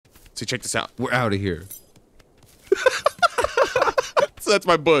See, check this out. We're out of here. So that's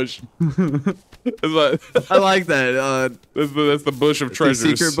my bush. I like that. That's the bush of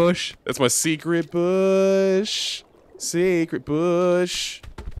treasures. Secret bush? That's my secret bush. Secret bush.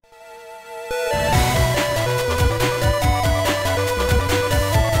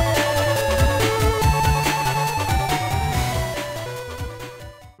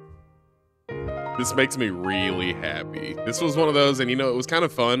 This makes me really happy. This was one of those, and you know, it was kind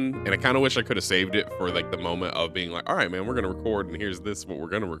of fun, and I kind of wish I could have saved it for like the moment of being like, all right, man, we're gonna record, and here's what we're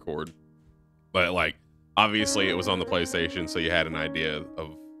gonna record. But like, obviously, it was on the PlayStation, so you had an idea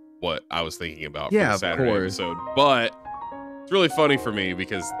of what I was thinking about for the Saturday episode. But it's really funny for me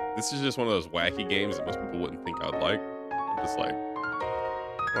because this is just one of those wacky games that most people wouldn't think I'd like. I'm just like,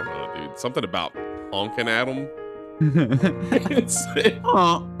 I don't know, dude. Something about honking at them.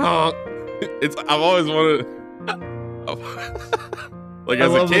 Honk. I've always wanted, like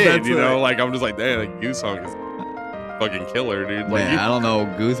as a kid, you know, like I'm just like, damn, like goose honk is fucking killer, dude. Like, I don't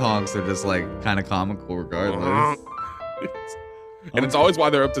know, goose honks are just like kind of comical regardless. And it's always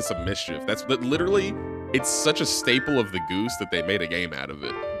why they're up to some mischief. That's literally, it's such a staple of the Goose that they made a game out of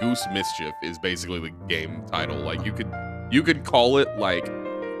it. Goose Mischief is basically the game title. Like you could call it like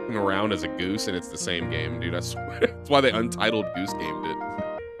around as a goose, and it's the same game, dude. I swear. That's why they Untitled Goose gamed it.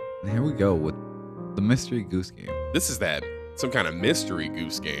 Here we go with the mystery goose game. This is some kind of mystery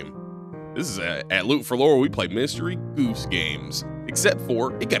goose game. This is at Loot for Lore, we play mystery goose games, except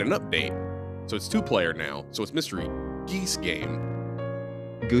for it got an update. So it's 2-player now. So it's mystery geese game.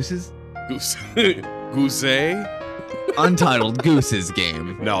 Gooses? Goose. Goose. Untitled Gooses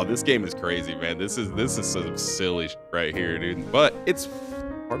game. No, this game is crazy, man. This is some silly shit right here, dude. But it's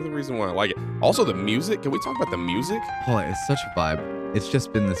part of the reason why I like it. Also, the music. Can we talk about the music? Oh, it's such a vibe. It's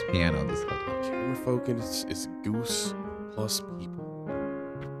just been this piano this whole time. Camera focus is goose plus people.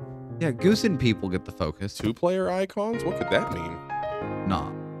 Yeah, goose and people get the focus. 2-player icons? What could that mean?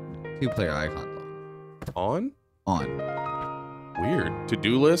 Nah. 2-player icons on. On. Weird.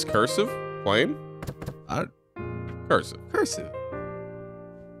 To-do list, cursive, plain? Cursive. Cursive.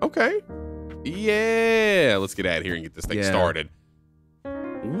 Okay. Yeah. Let's get out of here and get this thing started.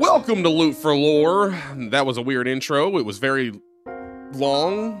 Welcome to Loot for Lore. That was a weird intro. It was very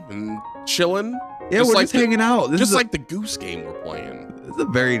long and chilling. Yeah, we're just hanging out. This just like the goose game we're playing. It's a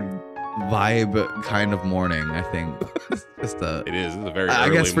very vibe kind of morning, I think. It's just it is. It's a very I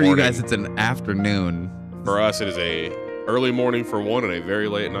early guess for morning. you guys, it's an afternoon. For us, it is a early morning for one and a very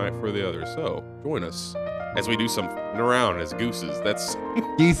late night for the other. So join us as we do some around as gooses. That's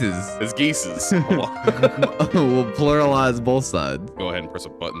geeses. As geeses. We'll pluralize both sides. Go ahead and press a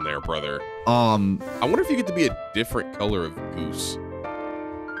button there, brother. I wonder if you get to be a different color of goose.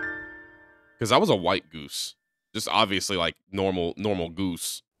 Because I was a white goose. Just obviously like normal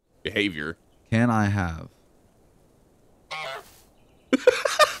goose behavior. Can I have?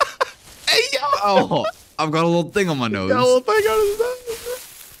 Hey, yo! Oh, I've got a little thing on my nose. Got a little thing on his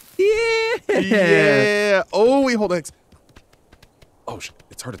nose. Yeah. Yeah. Oh, wait, hold on. Oh, shit.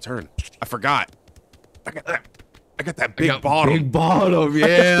 It's hard to turn. I forgot. I got that big bottom. Big bottom,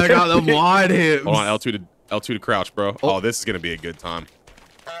 yeah. I got them wide hips. Hold on, L2 to crouch, bro. Oh, this is gonna be a good time.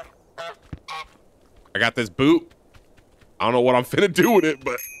 I got this boot. I don't know what I'm finna do with it,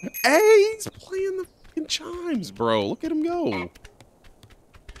 but hey, he's playing the fucking chimes, bro. Look at him go.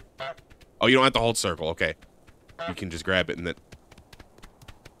 Oh, you don't have to hold circle. Okay, you can just grab it and then.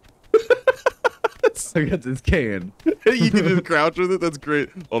 I got this can. You can just crouch with it. That's great.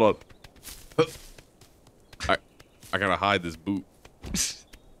 Hold on. I gotta hide this boot.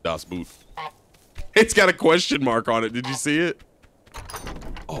 Das Boot. It's got a question mark on it. Did you see it?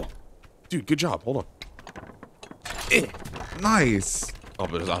 Oh, dude, good job. Hold on. Nice. Oh,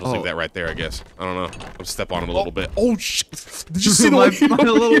 but I'll just leave that right there, I guess. I don't know. I'll step on him a little bit. Oh, shit. Did you see my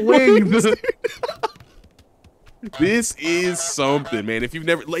little wings? This is something, man. If you've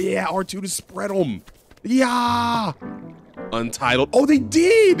never... Yeah, R2 to spread them. Yeah. Untitled. Oh, they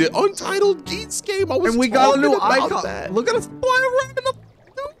did. Untitled Geese game. And we got a new icon. Look at us flying around in the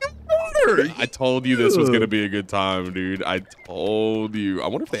water. I told you this was going to be a good time, dude. I told you. I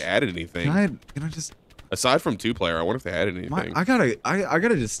wonder if they added anything. Can I just... Aside from 2-player, I wonder if they added anything. I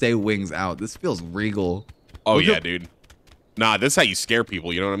gotta just stay wings out. This feels regal. Oh, yeah, dude. Nah, this is how you scare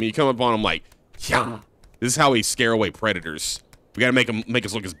people. You know what I mean? You come up on them like, yeah. This is how we scare away predators. We gotta make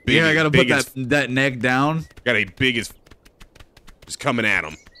us look as big. Yeah, I gotta put that neck down. Got a big as just coming at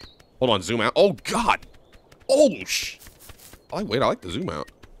them. Hold on, zoom out. Oh God. Oh sh. Wait, I like the zoom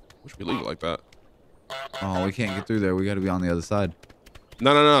out. Wish we leave it like that. Oh, we can't get through there. We gotta be on the other side.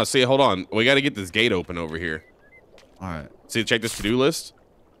 No. See, hold on. We gotta get this gate open over here. All right. See, check this to-do list.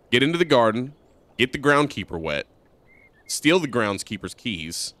 get into the garden, get the groundskeeper wet, steal the groundskeeper's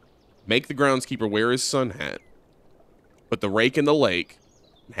keys, make the groundskeeper wear his sun hat, put the rake in the lake,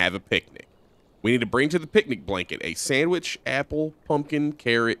 and have a picnic. We need to bring to the picnic blanket a sandwich, apple, pumpkin,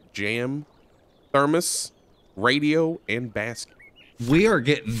 carrot, jam, thermos, radio, and basket. We are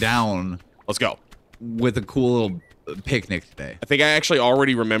getting down. Let's go. With a cool little picnic today. I think I actually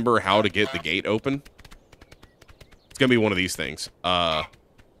already remember how to get the gate open. It's gonna be one of these things. Yeah,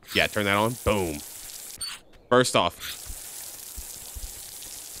 turn that on. Boom. First off,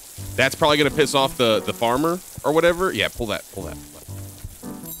 that's probably gonna piss off the farmer or whatever. Yeah, pull that.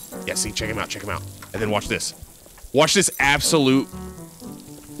 Yeah, see, check him out. And then watch this. Watch this absolute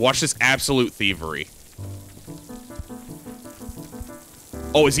thievery.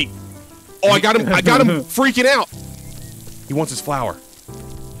 Oh, is he? Oh, I got him freaking out. He wants his flower.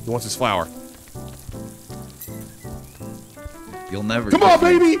 You'll never. Come on,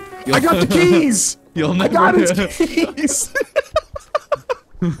 baby! I got the keys. You'll never. I got his keys.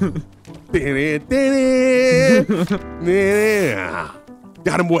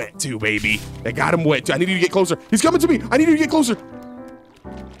 Got him wet too, baby. I got him wet too. I need you to get closer. He's coming to me. I need you to get closer.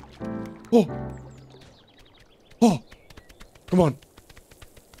 Oh. Come on.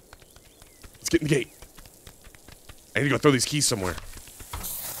 Let's get in the gate. I need to go throw these keys somewhere.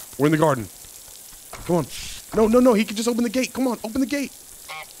 We're in the garden. Come on. No. He can just open the gate. Come on, open the gate.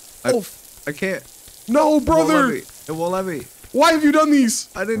 I can't. No, brother. It won't let me. Why have you done these?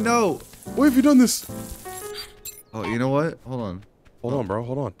 I didn't know. Why have you done this? Oh, you know what? Hold on. Hold on, bro.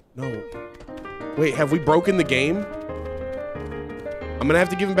 Hold on. No. Wait, have we broken the game? I'm gonna have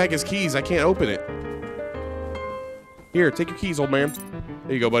to give him back his keys. I can't open it. Here, take your keys, old man.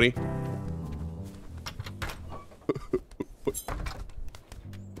 There you go, buddy.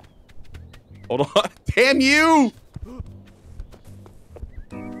 Hold on. Damn you!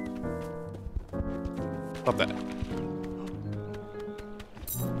 Stop that.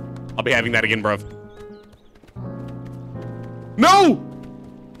 I'll be having that again, bruv. No!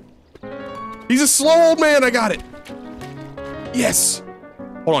 He's a slow old man. I got it. Yes.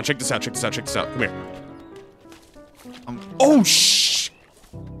 Hold on. Check this out. Come here. Oh, shh.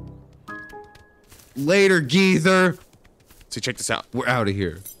 Later, geezer. See, check this out. We're out of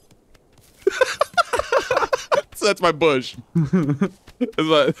here. So that's my bush.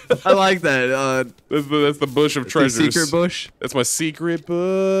 I like that. That's the bush of treasures. The secret bush? That's my secret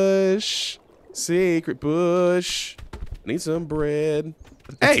bush. Secret bush. Need some bread.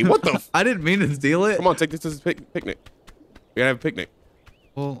 Hey, what the? I didn't mean to steal it. Come on, take this as a picnic. We gotta have a picnic.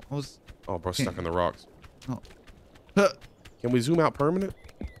 Well, I was. Oh, bro, stuck in the rocks. Oh. Can we zoom out permanent?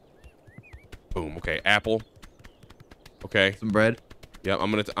 Boom. Okay, apple. Okay. Some bread. Yeah,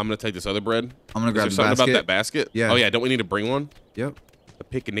 I'm gonna take this other bread. I'm gonna grab the something basket. about that basket? Yeah. Oh yeah. Don't we need to bring one? Yep. A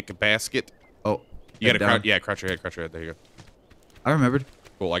picnic basket. Oh. You gotta crouch your head. There you go. I remembered.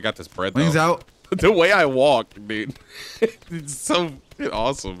 Cool. I got this bread. Wings out. The way I walk, dude. It's so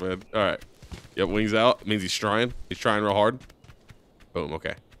awesome, man. All right. Yep. Wings out. It means he's trying. He's trying real hard. Boom.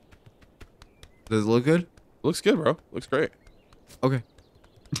 Okay. Does it look good? Looks good, bro. Looks great. Okay.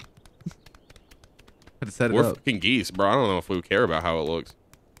 Had to set it We're up. fucking geese, bro. I don't know if we would care about how it looks.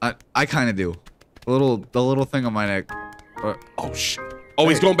 I kind of do. The little thing on my neck. Oh shit. Oh,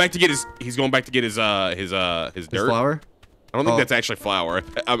 he's going back to get his. He's going back to get his dirt. His flour? I don't think that's actually flour.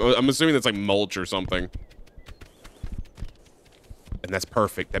 I'm assuming that's like mulch or something. And that's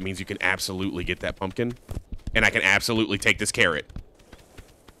perfect. That means you can absolutely get that pumpkin, and I can absolutely take this carrot.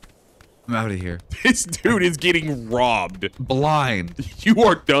 I'm out of here. This dude is getting robbed. Blind. You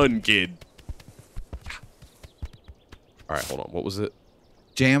are done, kid. All right, hold on. What was it?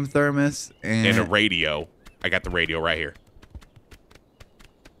 Jam thermos and a radio. I got the radio right here.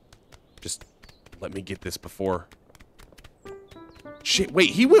 Just let me get this before. Shit,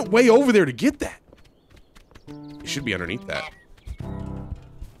 wait. He went way over there to get that. It should be underneath that.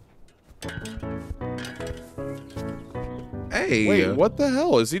 Hey. Wait, what the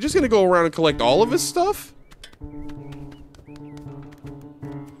hell? Is he just gonna go around and collect all of his stuff?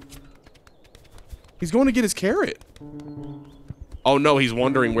 He's going to get his carrot. Oh no, he's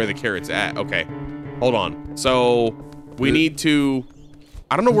wondering where the carrot's at. Okay, hold on. So we need to.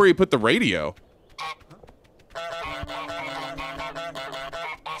 I don't know where he put the radio.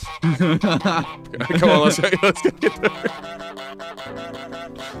 Come on, let's go get there.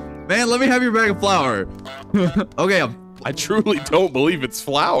 Man, let me have your bag of flour. Okay, I truly don't believe it's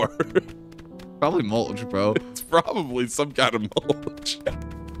flour. Probably mulch, bro. It's probably some kind of mulch.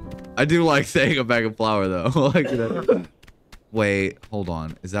 I do like saying a bag of flour though. Like that. Wait, hold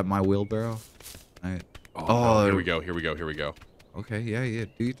on. Is that my wheelbarrow? Oh, no. Here we go. Okay, yeah.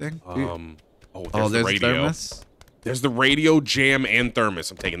 Do you think? Oh, Oh, there's the there's a radio. thermos. There's the radio, jam, and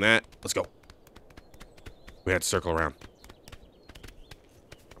thermos. I'm taking that. Let's go. We had to circle around.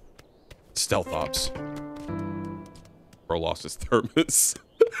 Stealth ops. Bro lost his thermos.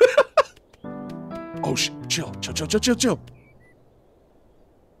 Oh, chill.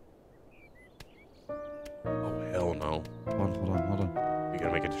 Oh, hell no. Hold on. You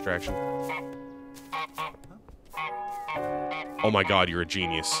gonna make a distraction? Oh my god, you're a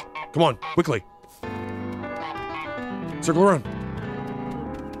genius. Come on, quickly. Circle around.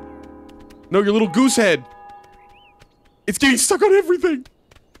 No, your little goose head. It's getting stuck on everything.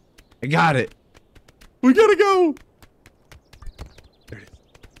 I got it. We gotta go. There it is.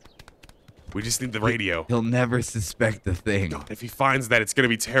 We just need the radio. He'll never suspect the thing. God, if he finds that, it's gonna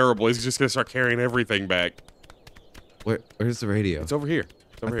be terrible. He's just gonna start carrying everything back. Where's the radio? It's over here.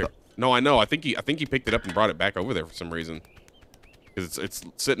 It's over here. No, I know. I think he picked it up and brought it back over there for some reason. Because it's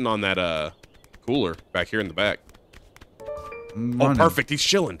sitting on that cooler back here in the back. Oh, perfect. He's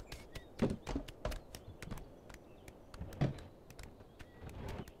chilling.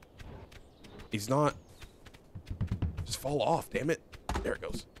 He's not. Just fall off, damn it. There it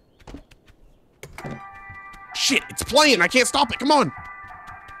goes. Shit, it's playing. I can't stop it. Come on.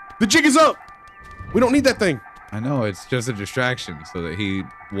 The jig is up. We don't need that thing. I know, it's just a distraction so that he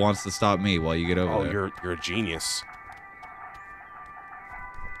wants to stop me while you get over there. Oh, you're a genius.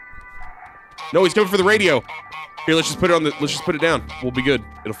 No, he's coming for the radio. Here, let's just put it down. We'll be good.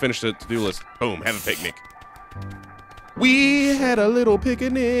 It'll finish the to-do list. Boom, have a picnic. We had a little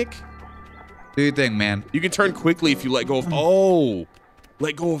picnic. Do your thing, man. You can turn quickly if you let go of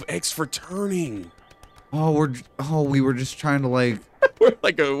let go of X for turning. Oh, we were just trying to like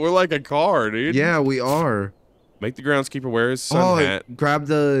we're like a car, dude. Yeah, we are. Make the groundskeeper wear his sun hat. Grab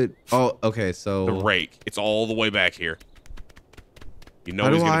the okay, so the rake. It's all the way back here. You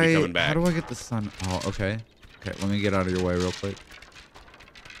know he's gonna be coming back. How do I get the sun? Oh, okay. Okay, let me get out of your way real quick.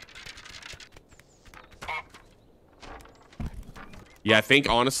 Yeah, I think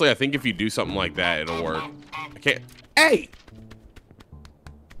if you do something like that, it'll work. I can't. Hey!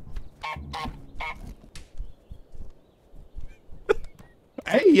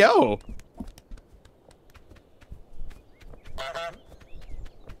 Hey, yo!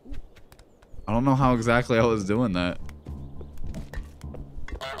 I don't know how exactly I was doing that.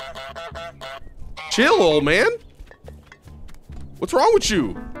 Chill, old man. What's wrong with you?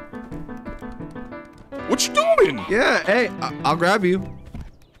 What you doing? Yeah, hey, I'll grab you.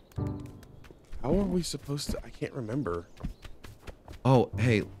 How are we supposed to? I can't remember. Oh,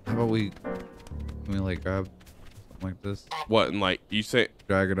 hey, how about can we like grab something like this? What, and like, you say?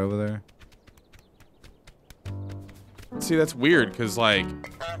 Drag it over there? See, that's weird, because like,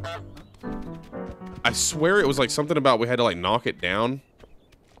 I swear it was like something about we had to like knock it down.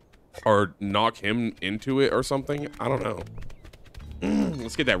 Or knock him into it or something. I don't know.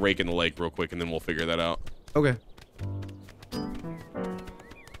 Let's get that rake in the lake real quick and then we'll figure that out. Okay.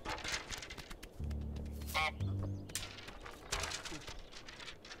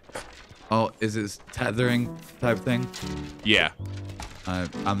 Oh, is it tethering type thing? Yeah.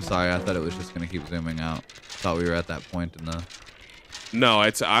 I'm sorry. I thought it was just gonna keep zooming out. Thought we were at that point in the. No,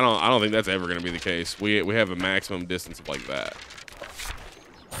 I don't think that's ever gonna be the case. We have a maximum distance of like that.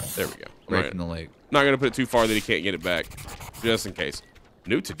 There we go. Right in the lake. Not gonna put it too far that he can't get it back, just in case.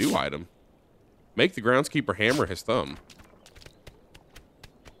 New to-do item. Make the groundskeeper hammer his thumb.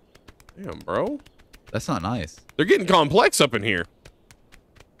 Damn, bro. That's not nice. They're getting complex up in here.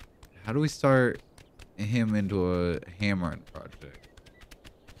 How do we start him into a hammering project?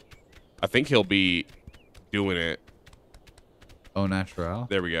 I think he'll be doing it. Oh, natural.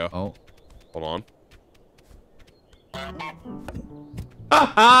 There we go. Oh. Hold on.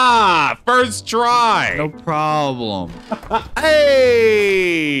 Ha! First try. No problem.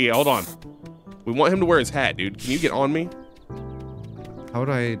 Hey! Hold on. We want him to wear his hat, dude. Can you get on me? How would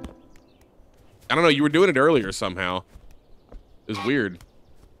I don't know. You were doing it earlier somehow. It was weird.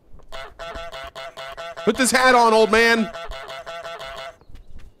 Put this hat on, old man.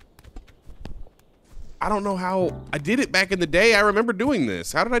 I don't know how. I did it back in the day. I remember doing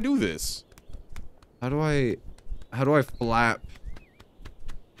this. How did I do this? How do I flap?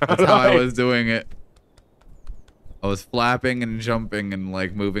 That's how I was doing it. I was flapping and jumping and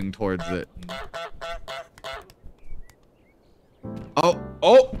like moving towards it.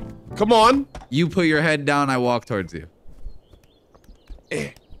 Oh, come on. You put your head down, I walk towards you.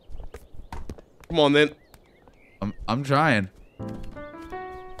 Come on then. I'm trying.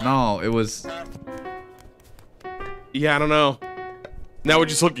 No, it was. Yeah, I don't know. Now we're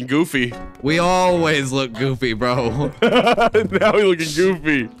just looking goofy. We always look goofy, bro. Now we're looking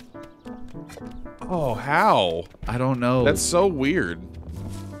goofy. Oh, how? I don't know. That's so weird.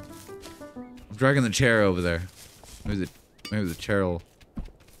 I'm dragging the chair over there. Maybe the chair will...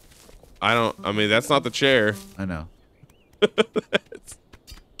 I mean, that's not the chair. I know. it's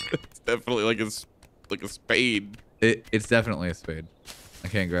definitely like a spade. It's definitely a spade. I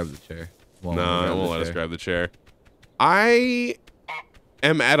can't grab the chair. No, it won't let us grab the chair. I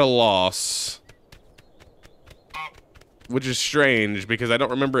am at a loss, which is strange because I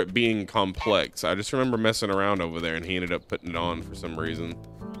don't remember it being complex. I just remember messing around over there and he ended up putting it on for some reason.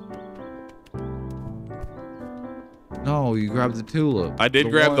 No, you grabbed the tulip. I did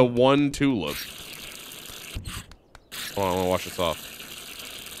grab the one tulip. Hold on, I want to wash this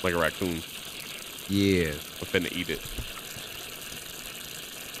off. Like a raccoon. Yeah. I'm finna eat it.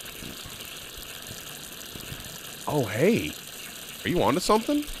 Oh, hey. Are you onto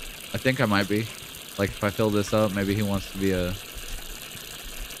something? I think I might be. Like, if I fill this up, maybe he wants to be a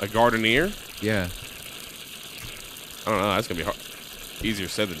gardener? Yeah. I don't know. That's going to be hard. Easier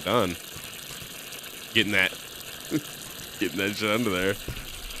said than done. Getting that shit under there.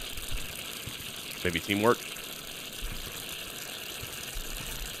 Maybe teamwork?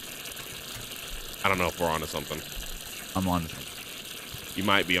 I don't know if we're onto something. I'm onto something. You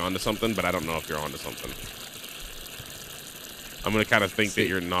might be onto something, but I don't know if you're onto something. I'm going to kind of think that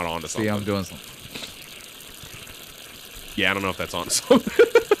you're not onto something. See, I'm doing something. Yeah, I don't know if that's onto something.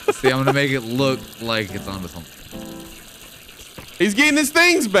 See, I'm going to make it look like it's onto something. He's getting his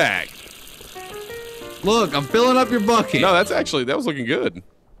things back. Look, I'm filling up your bucket. No, that was looking good.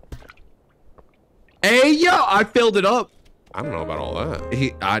 Hey, yo, I filled it up. I don't know about all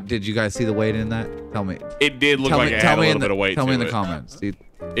that. Did you guys see the weight in that? Tell me. It did look like it had a little bit of weight to it. Tell me in the comments. See,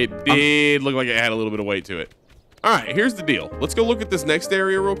 it did look like it had a little bit of weight to it. All right, here's the deal. Let's go look at this next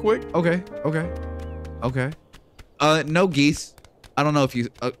area real quick. Okay. No geese. I don't know if you...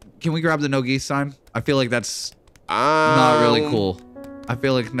 can we grab the no geese sign? I feel like that's not really cool. I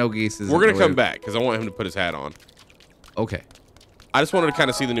feel like no geese is... We're going to come back because I want him to put his hat on. Okay. I just wanted to kind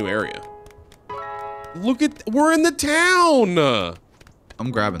of see the new area. Look at... We're in the town!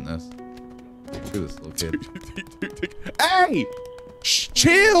 I'm grabbing this. Look at this little kid. Hey!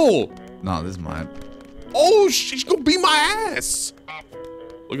 Chill! No, this is mine. Oh, she's going to beat my ass!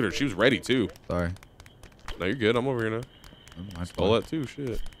 Look at her. She was ready, too. Sorry. No, you're good. I'm over here now. I stole that, too.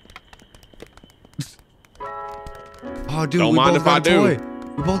 Shit. Oh, dude, don't mind if I do.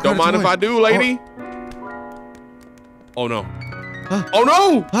 Don't mind if I do, lady. Oh no. Huh? Oh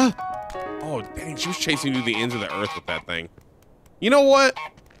no. Huh? Oh dang, she was chasing through the ends of the earth with that thing. You know what?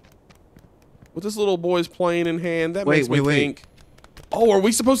 With this little boy's plane in hand, that makes me think. Oh, are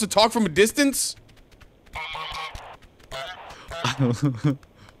we supposed to talk from a distance?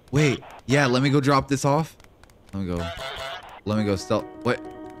 Wait. Yeah, let me go drop this off. Let me go stealth. Wait.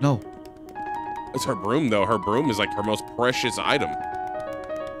 No. It's her broom, though. Her broom is like her most precious item.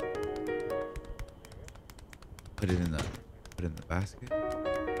 Put it in the basket.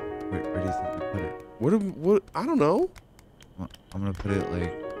 Where do you think we put it? What? I don't know. I'm gonna put it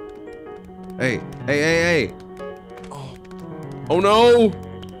like. Hey! Oh no!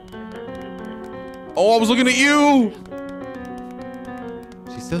 Oh, I was looking at you.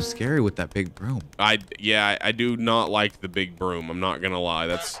 She's so scary with that big broom. I do not like the big broom. I'm not gonna lie.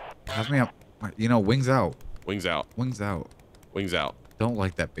 That's. Have me up. You know, wings out. Wings out. Wings out. Wings out. Don't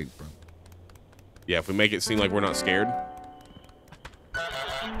like that big broom. Yeah, if we make it seem like we're not scared.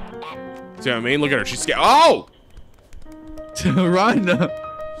 See what I mean? Look at her. She's scared. Oh! Run!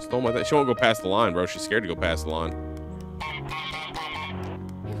 She stole my thing. She won't go past the line, bro. She's scared to go past the line.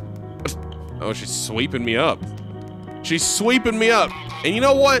 Oh, she's sweeping me up. She's sweeping me up. And you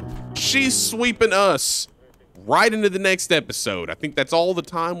know what? She's sweeping us right into the next episode. I think that's all the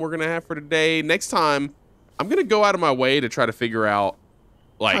time we're gonna have for today. Next time, I'm gonna go out of my way to try to figure out,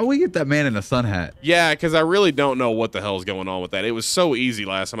 like, how we get that man in a sun hat? Yeah, because I really don't know what the hell's going on with that. It was so easy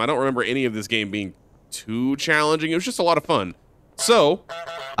last time. I don't remember any of this game being too challenging. It was just a lot of fun. So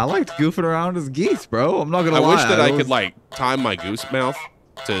I liked goofing around as geese, bro. I'm not gonna lie. I wish that I could like time my goose mouth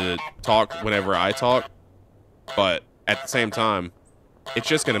to talk whenever I talk, but at the same time, it's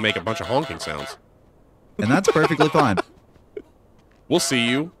just gonna make a bunch of honking sounds. And that's perfectly fine. We'll see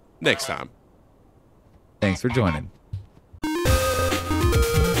you next time. Thanks for joining.